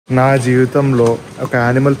నా జీవితంలో ఒక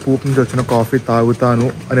యానిమల్ పూప్ నుంచి వచ్చిన కాఫీ తాగుతాను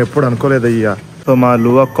అని ఎప్పుడు అనుకోలేదయ్యా. సో మా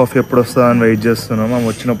luwak కాఫీ ఎప్పుడు వస్తుందా అని వెయిట్ చేస్తున్నాం. మేము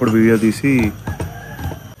వచ్చినప్పుడు వీడియో తీసి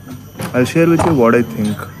I share with you what I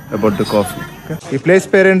think about the coffee. ఈ ప్లేస్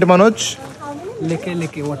పేరేంటి మనోజ్?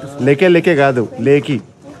 లేకే లేకే కాదు, లేకి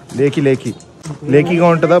లేకి లేకి లేకిగా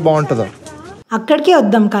ఉంటుందా బాగుంటుందా? అక్కడికి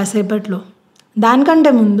వద్దాం కాసేపట్లో.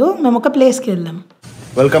 దానికంటే ముందు మేము ఒక ప్లేస్కి వెళ్దాం.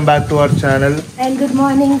 Welcome back to our channel and good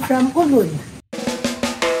morning from Ubud.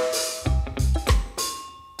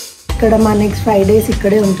 ఇక్కడ మా నెక్స్ట్ 5 days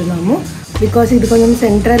ఇక్కడే ఉంటున్నాము. బికాస్ ఇది కొంచెం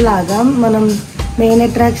సెంట్రల్ లాగా, మనం మెయిన్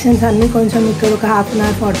అట్రాక్షన్స్ అన్నీ కొంచెం ఇక్కడ ఒక 1/2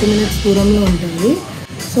 hour 40 minutes దూరంలో ఉంటుంది.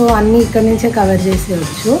 సో అన్నీ ఇక్కడ నుంచే కవర్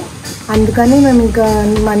చేసేయచ్చు. అందుకని మేము ఇంకా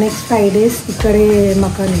మా నెక్స్ట్ 5 days ఇక్కడే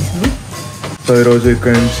మకాన్ వేసాం. సో ఈరోజు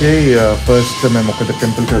ఇక్కడ నుంచి ఫస్ట్ మేము ఒక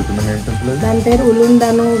టెంపుల్కి వెళ్తున్నాం. ఏం టెంపుల్? దాని పేరు Ulun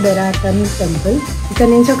Danu టెంపుల్. ఇక్కడ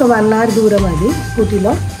నుంచి ఒక 1 hour దూరం అది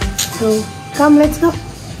స్కూటీలో. So come let's go.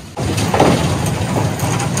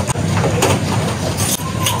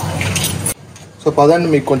 So పదండి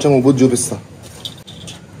మీకు కొంచెం ఉబుద్ చూపిస్తా.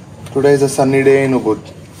 Today is a sunny day in Ubud.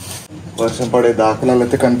 వర్షం పడే దాఖలాలు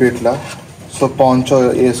అయితే కనిపించట్లా. సో పాంచో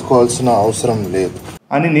వేసుకోవాల్సిన అవసరం లేదు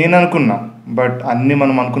అని నేను అనుకున్నా. బట్ అన్నీ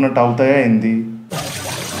మనం అనుకున్నట్టు అవుతాయా ఏంది?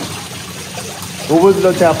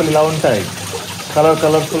 ఉబుద్లో చేపలు ఇలా ఉంటాయి,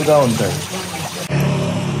 కలర్ఫుల్గా ఉంటాయి.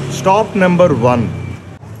 Stop number 1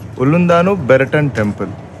 Ulun Danu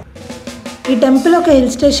temple. ఈ టెంపుల్ ఒక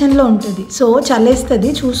హిల్ స్టేషన్లో ఉంటుంది. సో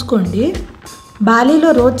చలేస్తుంది, చూసుకోండి.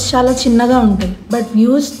 బాలీలో రోడ్స్ చాలా చిన్నగా ఉంటాయి, బట్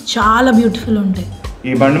వ్యూస్ చాలా బ్యూటిఫుల్ ఉంటాయి.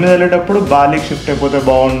 ఈ బండి మీద వెళ్ళేటప్పుడు బాలీకి షిఫ్ట్ అయిపోతే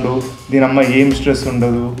బాగుండు, దీని అమ్మ ఏం స్ట్రెస్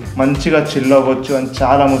ఉండదు, మంచిగా చిల్ అవ్వచ్చు అని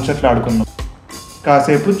చాలా ముచ్చట్లు ఆడుకున్నాం.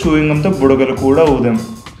 కాసేపు చూయింగంతో బుడగలు కూడా ఊదాం.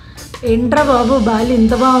 ఏంట్రా బాబు బాలి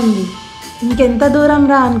ఇంత బాగుంది, ఇంకెంత దూరం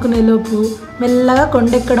రా అనుకునే లోపు మెల్లగా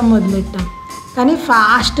కొండెక్కడం మొదలెట్టాం. కానీ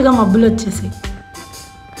ఫాస్ట్గా మబ్బులు వచ్చేసాయి.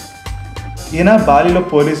 ఈయన బాలీలో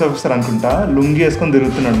పోలీస్ ఆఫీసర్ అనుకుంటా, లుంగి వేసుకొని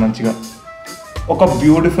తిరుగుతున్నాడు మంచిగా. ఒక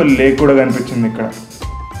బ్యూటిఫుల్ లేక్ కూడా కనిపించింది ఇక్కడ.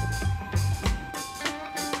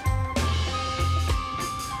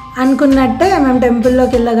 అనుకున్నట్టే మేము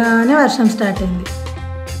టెంపుల్లోకి వెళ్ళగానే వర్షం స్టార్ట్ అయింది.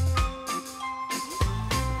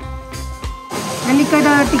 అండ్ ఇక్కడ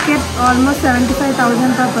ticket almost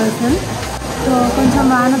 75,000 per person. So కొంచెం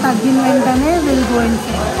వాన తగ్గిన వెంటనే విల్ గో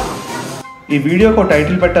ఇన్సైడ్. ఈ వీడియోకి ఒక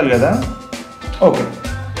టైటిల్ పెట్టాలి కదా. ఓకే,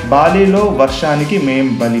 బాలీలో వర్షానికి మేం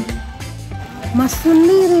బలి. మస్తు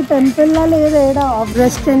ఉంది ఇది. టెంపుల్లో లేదు, ఏడా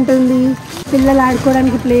రెస్టారెంట్ ఉంది, పిల్లలు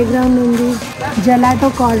ఆడుకోవడానికి ప్లే గ్రౌండ్ ఉంది, జెలాటో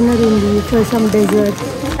కార్నర్ ఉంది, ఫర్ సమ్ డెజర్ట్.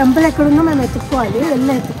 టెంపుల్ ఎక్కడుందో మేము ఎత్తుక్కోవాలి,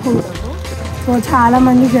 వెళ్ళి ఎత్తుక్కుంటాము. సో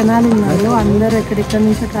చాలామంది జనాలు ఉన్నారు, అందరూ ఎక్కడెక్కడి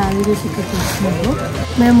నుంచో ట్రావెల్ చేసి ఇక్కడికి వస్తున్నారు.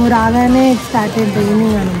 మేము రాగానే స్టార్టెడ్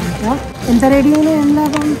రైనింగ్ అనమాట. ఎంత రెడీ అయినా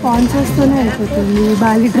ఎందాక పాంచోస్తూనే అయిపోతుంది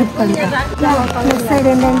బాలి ట్రిప్ అంతా. నెక్స్ట్ సైడ్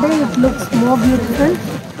ఏంటంటే ఇట్ లుక్స్ మోర్ బ్యూటిఫుల్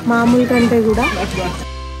మామూలు కంటే కూడా.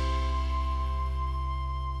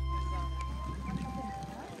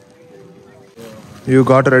 You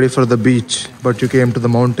got ready for the beach, but you came to the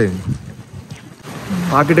mountain.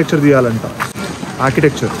 Architecture తీయాలంట.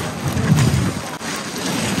 Architecture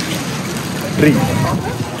tree.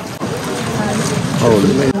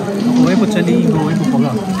 ఒకవైపు చలి, ఇంకోవైపు పొగ,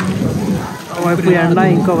 ఒకవైపు ఎండ,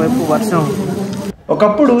 ఇంకోవైపు వర్షం.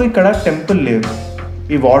 ఒకప్పుడు ఇక్కడ టెంపుల్ లేవు,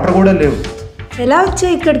 ఈ వాటర్ కూడా లేవు. ఎలా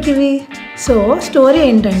వచ్చాయి ఇక్కడికి ఇవి? సో స్టోరీ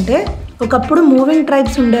ఏంటంటే, ఒకప్పుడు మూవింగ్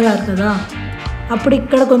ట్రైబ్స్ ఉండేవారు కదా, అప్పుడు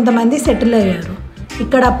ఇక్కడ కొంతమంది సెటిల్ అయ్యారు.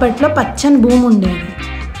 ఇక్కడ అప్పట్లో పచ్చని భూమి ఉండేది.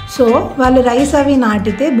 సో వాళ్ళు రైస్ అవి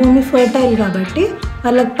నాటితే భూమి ఫర్టైల్ కాబట్టి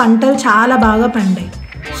వాళ్ళకి పంటలు చాలా బాగా పండాయి.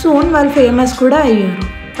 సూన్ వాళ్ళు ఫేమస్ కూడా అయ్యారు,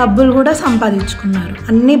 డబ్బులు కూడా సంపాదించుకున్నారు,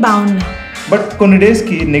 అన్నీ బాగున్నాయి. బట్ కొన్ని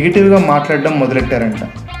డేస్కి నెగిటివ్గా మాట్లాడడం మొదలెట్టారంట.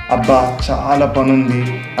 అబ్బా చాలా పనుంది,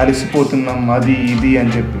 అలసిపోతున్నాం, అది ఇది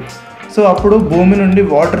అని చెప్పి. సో అప్పుడు భూమి నుండి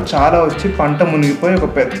వాటర్ చాలా వచ్చి పంట మునిగిపోయి ఒక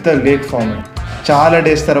పెద్ద లేక్ ఫామ్ అయింది. చాలా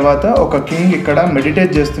డేస్ తర్వాత ఒక కింగ్ ఇక్కడ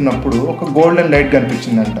మెడిటేట్ చేస్తున్నప్పుడు ఒక గోల్డెన్ లైట్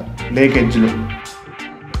కనిపించిందంట లేక్ ఎడ్జ్లో.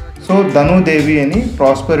 సో ధనుదేవి అని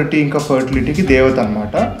ప్రాస్పెరిటీ ఇంకా ఫర్టిలిటీకి దేవత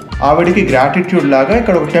అనమాట. ఆవిడికి గ్రాటిట్యూడ్ లాగా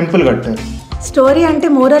ఇక్కడ ఒక టెంపుల్ కట్టారు. స్టోరీ అంటే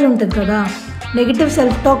మోరల్ ఉంటుంది కదా, నెగిటివ్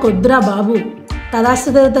సెల్ఫ్ టాక్ వద్దురా బాబు,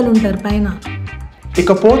 తదాస్తు దేవతలు ఉంటారు పైన.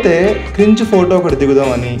 ఇకపోతే క్రింజ్ ఫోటో ఒకటి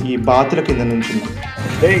దిగుదామని ఈ బాతుల కింద నుంచి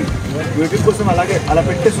యూట్యూబ్ కోసం అలాగే అలా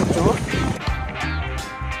పెట్టేసి.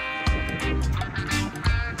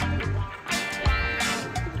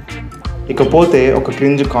 ఇకపోతే ఒక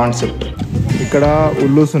క్రింజ్ కాన్సెప్ట్. ఇక్కడ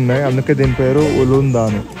ఉల్లూస్ ఉన్నాయి, అందుకే దీని పేరు Ulun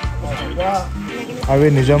Danu. అవి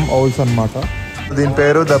నిజం ఔల్స్ అనమాట. దీని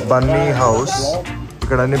పేరు ద బన్నీ హౌస్.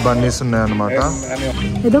 ఇక్కడ అన్ని బన్నీస్ ఉన్నాయి అనమాట.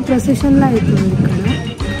 ఏదో ప్రొసెషన్ లా అవుతుంది ఇక్కడ,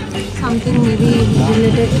 సంథింగ్ ఇది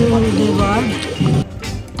రిలేటెడ్ టు ది వార్.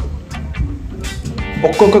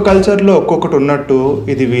 ఒక్కొక్క కల్చర్లో ఒక్కొక్కటి ఉన్నట్టు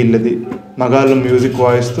ఇది వీళ్ళది. మగాళ్ళు మ్యూజిక్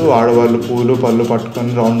వాయిస్తూ ఆడవాళ్ళు పూలు పళ్ళు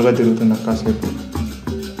పట్టుకొని రౌండ్గా తిరుగుతున్నారు కాసేపు.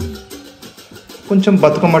 కొంచెం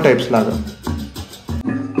బతుకమ్మ టైప్స్ లాగా.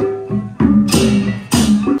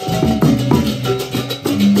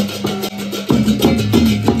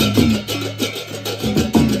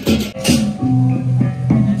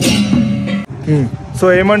 సో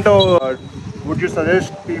ఏమంటావు? Would you suggest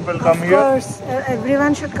people come here? Of course,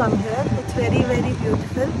 everyone should come here. It's very, very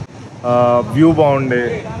beautiful. View బాగుండే.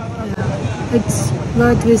 It's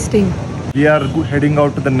worth visiting. We are heading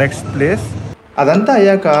out to the next place. అదంతా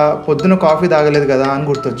అయ్యాక పొద్దున కాఫీ తాగలేదు కదా అని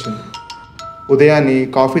గుర్తొచ్చింది. ఉదయాన్ని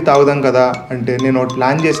కాఫీ తాగుదాం కదా అంటే నేను ఒకటి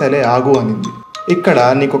ప్లాన్ చేసాలే ఆగు అనింది. ఇక్కడ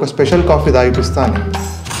నీకు ఒక స్పెషల్ కాఫీ తాగిపిస్తాను.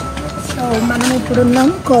 సో మనం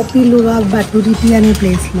ఇప్పుడున్నాం కోపి luwak baturiti అనే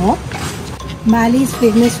ప్లేస్లో. Bali is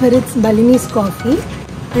famous for its Balinese coffee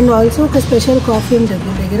and also ఒక స్పెషల్ కాఫీ ఉంటుంది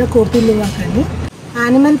దగ్గర కోపి luwak అని.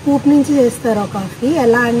 యానిమల్ పూప్ నుంచి చేస్తారు ఆ కాఫీ.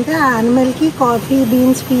 ఎలా అంటే ఆ యానిమల్కి కాఫీ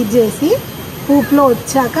బీన్స్ ఫీడ్ చేసి పూప్లో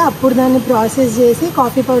వచ్చాక అప్పుడు దాన్ని ప్రాసెస్ చేసి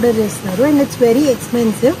కాఫీ పౌడర్ చేస్తారు. And it's very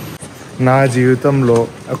expensive. నా జీవితంలో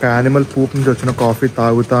ఒక యానిమల్ పూప్ నుంచి వచ్చిన కాఫీ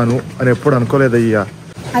తాగుతాను అని ఎప్పుడు అనుకోలేదయ్యా.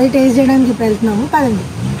 అది టేస్ట్ చేయడానికి వెళ్తున్నాము, పదండి.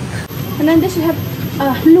 And then this you have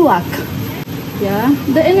luwak. Yeah,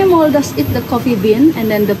 the animal does eat the coffee bean and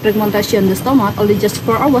then the fermentation in the stomach only just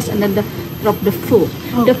 4 hours and then drop the food.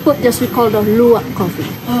 The food just we call the luwak coffee.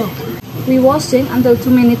 We washing until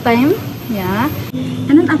too many time. Yeah,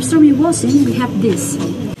 and then after we washing we have this.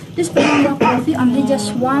 This luwak coffee only just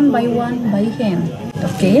one by hand.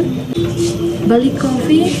 Okay. Bali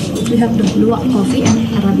coffee we have the luwak coffee and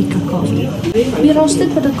Arabica coffee. We roasted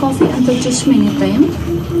for the coffee until just many time.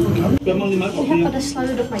 We have pada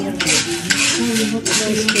selalu the fire.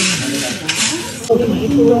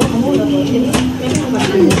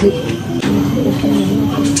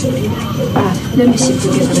 Let me see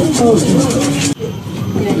together.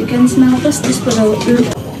 Yeah, you can smell first this for the.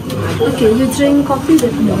 Okay, you drink coffee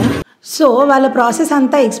with me. So వాళ్ళ process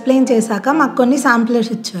అంతా explain చేశాక మాకు కొన్ని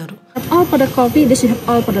శాంపులర్స్ ఇచ్చారు. All for the coffee, this you have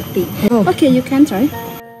all for the tea. Okay, you can try.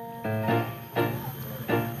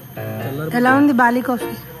 ఎలా ఉంది Bali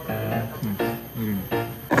coffee?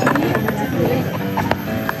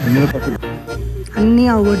 అన్నీ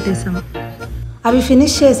అవగొట్టేసాం. అవి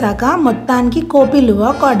ఫినిష్ చేశాక మొత్తానికి కోపి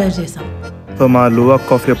luwak ఆర్డర్ చేసాం. సో మా luwak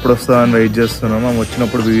కాఫీ ఎప్పుడు వస్తుందా అని వెయిట్ చేస్తున్నాం. మేము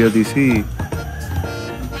వచ్చినప్పుడు వీడియో తీసి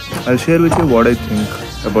I share with you what I think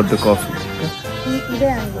about the coffee.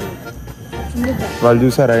 వాళ్ళు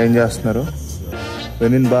చూసారా ఏం చేస్తున్నారు?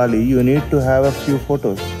 When in Bali you need to have a few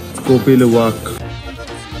photos. కోపి luwak.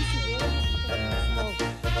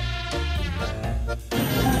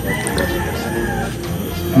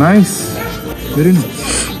 Nice, very nice.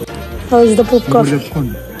 How is the poop coffee?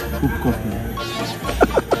 చెప్పుకోండి పూప్ కాఫీ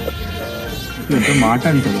ఎంత మాట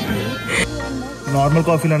అంటారు. Normal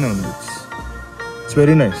కాఫీలోనే ఉంది. It's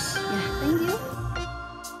very nice.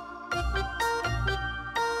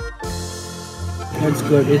 It's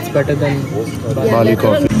good. It's better than Bali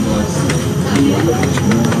coffee.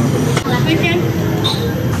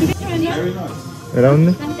 ఎలా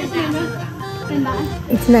ఉంది?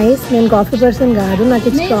 It's nice. నేను coffee person కాదు, నాకు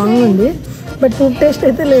ఇది స్ట్రాంగ్ ఉంది, బట్ పూప్ టేస్ట్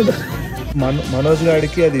అయితే లేదు. మనోజ్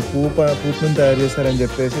గాడికి అది పూప్ నుంచి తయారు చేశారని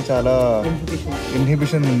చెప్పేసి చాలా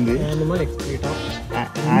ఇన్హిబిషన్ ఉంది.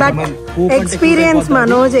 But experience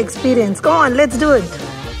Manoj, experience. Come on, let's do it.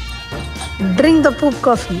 Drink the poop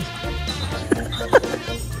coffee.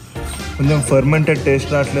 కొంచెం ఫర్మెంటెడ్ టేస్ట్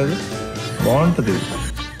రావట్లేదు, బాగుంటుంది.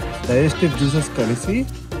 డైజెస్టివ్ జ్యూసెస్ కలిసి.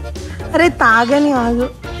 అరే తాగని ఆగు.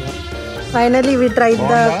 Finally we tried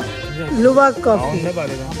the luwak coffee.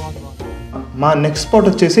 మా నెక్స్ట్ స్పాట్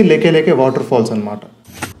వచ్చేసి లేకే వాటర్ ఫాల్స్ అనమాట.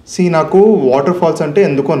 నాకు వాటర్ ఫాల్స్ అంటే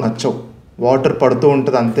ఎందుకో నచ్చవు. వాటర్ పడుతూ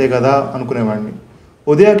ఉంటుంది అంతే కదా అనుకునేవాడిని.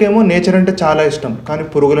 ఉదయాకేమో నేచర్ అంటే చాలా ఇష్టం, కానీ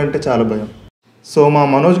పురుగులు అంటే చాలా భయం. సో మా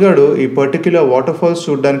మనోజ్ గారు ఈ పర్టిక్యులర్ వాటర్ ఫాల్స్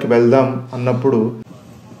చూడడానికి వెళ్దాం అన్నప్పుడు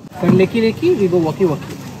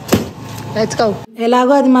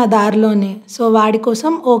ఎలాగో అది మా దారిలోనే, సో వాడి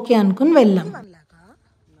కోసం ఓకే అనుకుని వెళ్ళాం.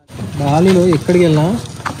 బాలీలో ఎక్కడికి వెళ్ళినా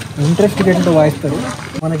ఇంట్రెస్ట్ టికెట్తో వాయిస్తారు.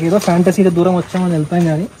 మనకి ఏదో ఫ్యాంటసీలో దూరం వచ్చామని వెళ్తాం,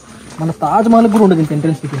 కానీ మన తాజ్ మహల్ కూడా ఉండదు ఇంత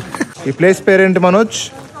ఎంట్రెన్స్ టికెట్. ఈ ప్లేస్ పేరేంటి మనోజ్?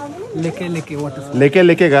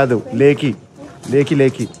 లేకే కాదు,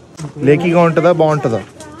 లేకీగా ఉంటుందా? బాగుంటుందా?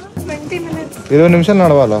 20 నిమిషాలు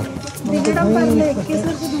నడవాలా?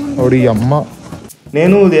 ఓడి అమ్మ.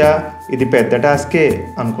 నేను ఉదయ ఇది పెద్ద టాస్కే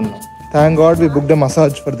అనుకున్నాం. Thank God we booked a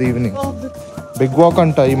massage for the evening. Big walk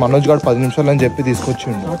అంట. ఈ మనోజ్ గారు 10 నిమిషాలు అని చెప్పి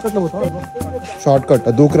తీసుకొచ్చిండు. Short cut.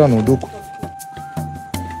 దూకురా నువ్వు, దూకు.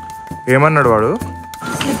 ఏమన్నాడు వాడు?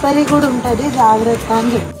 స్లిప్పరీ కూడా ఉంటుంది, జాగ్రత్త అని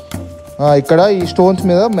చెప్పి. ఇక్కడ ఈ స్టోన్స్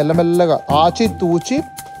మీద మెల్లమెల్లగా ఆచి తూచి.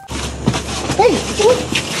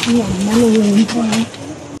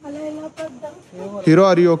 Hero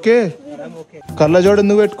or you okay? కళ్ళజోడు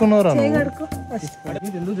ఎందుకు పెట్టుకున్నావురా?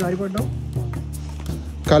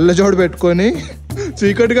 కళ్ళజోడు పెట్టుకొని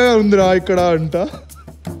చీకటిగా ఉందిరా ఇక్కడ అంట.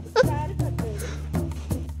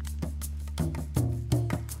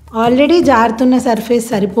 ఆల్రెడీ జారుతున్న సర్ఫేస్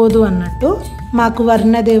సరిపోదు అన్నట్టు మాకు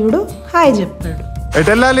వర్ణదేవుడు హాయ్ చెప్పాడు. ఎటు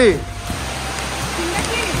వెళ్ళాలి?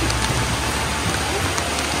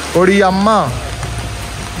 ఓడి అమ్మ,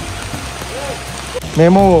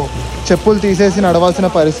 మేము చెప్పులు తీసేసి నడవాల్సిన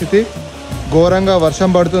పరిస్థితి. ఘోరంగా వర్షం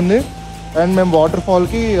పడుతుంది అండ్ మేము వాటర్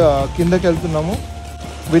ఫాల్కి కిందకి వెళ్తున్నాము.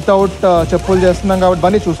 వితౌట్ చెప్పులు చేస్తున్నాం కాబట్టి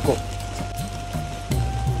బన్నీ చూసుకో,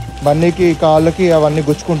 బన్నీకి కాళ్ళకి అవన్నీ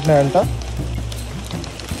గుచ్చుకుంటున్నాయంట.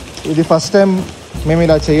 ఇది ఫస్ట్ టైం మేము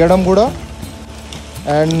ఇలా చేయడం కూడా.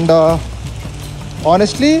 And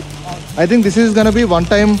honestly I think this is gonna be one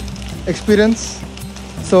time experience.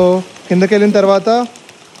 So కిందకి వెళ్ళిన తర్వాత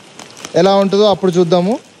ఎలా ఉంటుందో అప్పుడు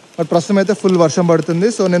చూద్దాము. బట్ ప్రస్తుతం అయితే ఫుల్ వర్షం పడుతుంది.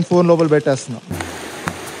 సో నేను ఫోన్ లోపల పెట్టేస్తున్నా.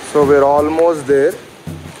 So we are almost there.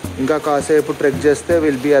 ఇంకా కాసేపు ట్రెక్ చేస్తే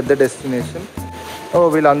will be at the destination.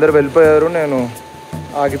 వీళ్ళందరూ వెళ్ళిపోయారు. నేను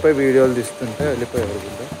ఆగిపోయి వీడియోలు తీస్తుంటే వెళ్ళిపోయారు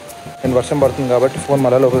వీళ్ళు. నేను వర్షం పడుతుంది కాబట్టి ఫోన్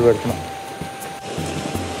మళ్ళీ లోపల పెడుతున్నా.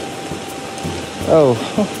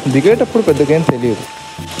 దిగేటప్పుడు పెద్దగా ఏం తెలియదు,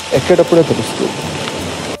 ఎక్కేటప్పుడే తెలుస్తుంది.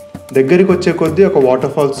 దగ్గరికి వచ్చే కొద్దీ ఒక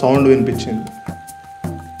వాటర్ ఫాల్ సౌండ్ వినిపించింది.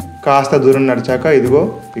 కాస్త దూరం నడిచాక ఇదిగో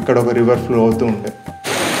ఇక్కడ ఒక రివర్ ఫ్లో అవుతూ ఉండే.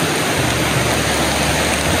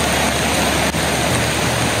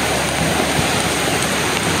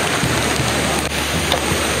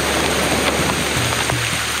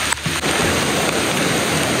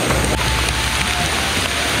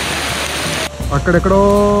 అక్కడెక్కడో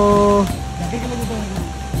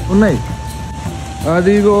ఉన్నాయి.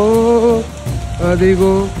 అదిగో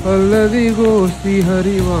అదిగో అల్లదిగో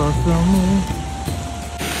శ్రీహరివాసము.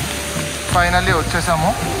 ఫైనల్లీ వచ్చేసాము.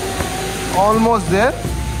 Almost there.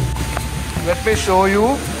 Let me show you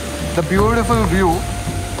the beautiful view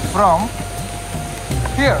from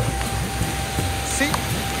here. C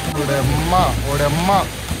ఓడమ్మ.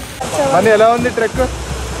 మరి ఎలా ఉంది ట్రెక్?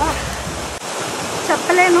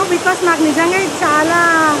 చెప్పలేను, బికాస్ నాకు నిజంగా ఇది చాలా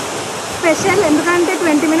స్పెషల్. ఎందుకంటే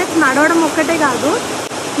 20 minutes నడవడం ఒక్కటే కాదు,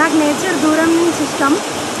 నాకు నేచర్ దూరం నుంచి ఇష్టం.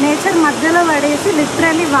 నేచర్ మధ్యలో పడేసి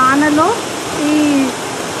లిటరల్లీ వానలో ఈ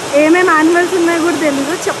ఏమేమి యానిమల్స్ ఉన్నాయో కూడా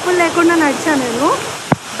తెలీదు, చెప్పులు లేకుండా నడిచాను నేను.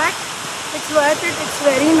 But it's worth it. It's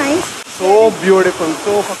very nice. So beautiful,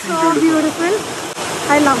 so beautiful.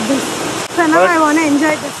 I love this. So now I want to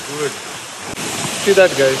enjoy this. See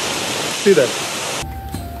that, guys. See that.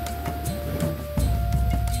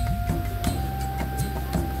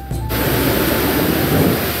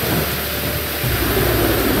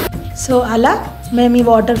 So అలా మేము ఈ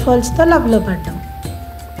వాటర్ ఫాల్స్తో లవ్లో పడ్డాం.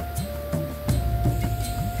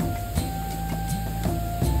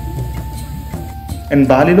 And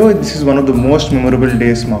బాలీలో this is one of the most memorable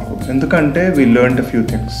days మాకు. ఎందుకంటే we learned a few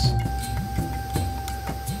things.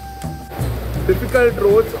 Difficult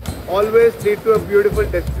roads always lead to a beautiful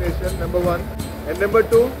destination, number one. And number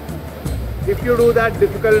two, if you do that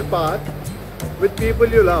difficult path with people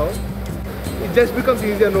you love, it just becomes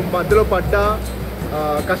easier. నువ్వు మధ్యలో పడ్డా,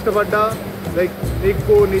 కష్టపడ్డా, like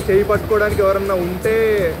నీకు నీ చేయి పట్టుకోవడానికి ఎవరన్నా ఉంటే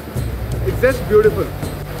it's just beautiful.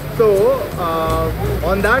 So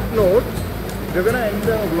on that note we're gonna end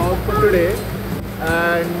the vlog for today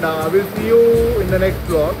and we'll see you in the next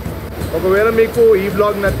vlog. ఒకవేళ మీకు ఈ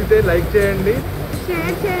బ్లాగ్ నచ్చితే లైక్ చేయండి,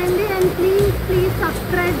 షేర్ చేయండి అండ్ ప్లీజ్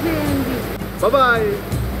సబ్స్క్రైబ్ చేయండి. బాయ్.